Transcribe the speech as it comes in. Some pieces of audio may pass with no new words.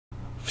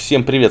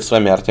Всем привет, с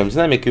вами Артем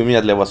Динамик, и у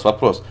меня для вас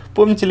вопрос.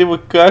 Помните ли вы,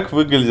 как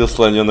выглядел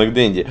слоненок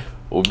Дэнди?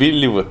 Убили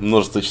ли вы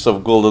множество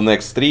часов Golden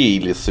X3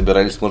 или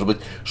собирались, может быть,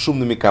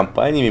 шумными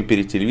компаниями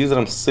перед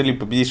телевизором с целью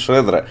победить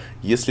Шредера?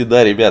 Если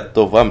да, ребят,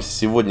 то вам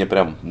сегодня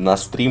прям на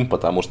стрим,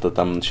 потому что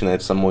там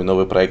начинается мой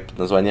новый проект под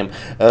названием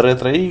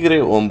Ретро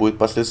игры. Он будет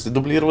впоследствии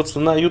дублироваться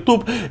на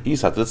YouTube, и,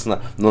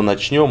 соответственно, но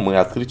начнем мы,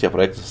 открытие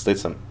проекта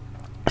состоится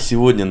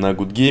сегодня на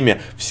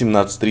Гудгейме в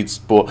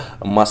 17:30 по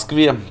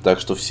Москве, так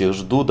что всех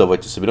жду,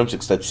 давайте соберемся.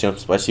 Кстати, всем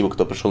спасибо,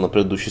 кто пришел на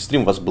предыдущий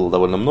стрим, вас было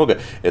довольно много,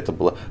 это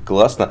было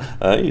классно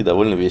и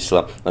довольно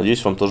весело.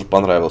 Надеюсь, вам тоже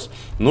понравилось.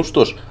 Ну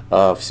что ж,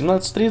 в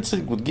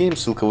 17:30 Гудгейм,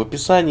 ссылка в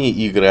описании,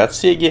 игры от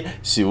Сеги,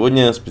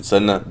 сегодня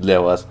специально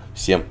для вас.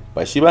 Всем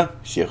спасибо,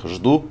 всех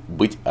жду,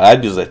 быть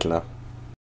обязательно.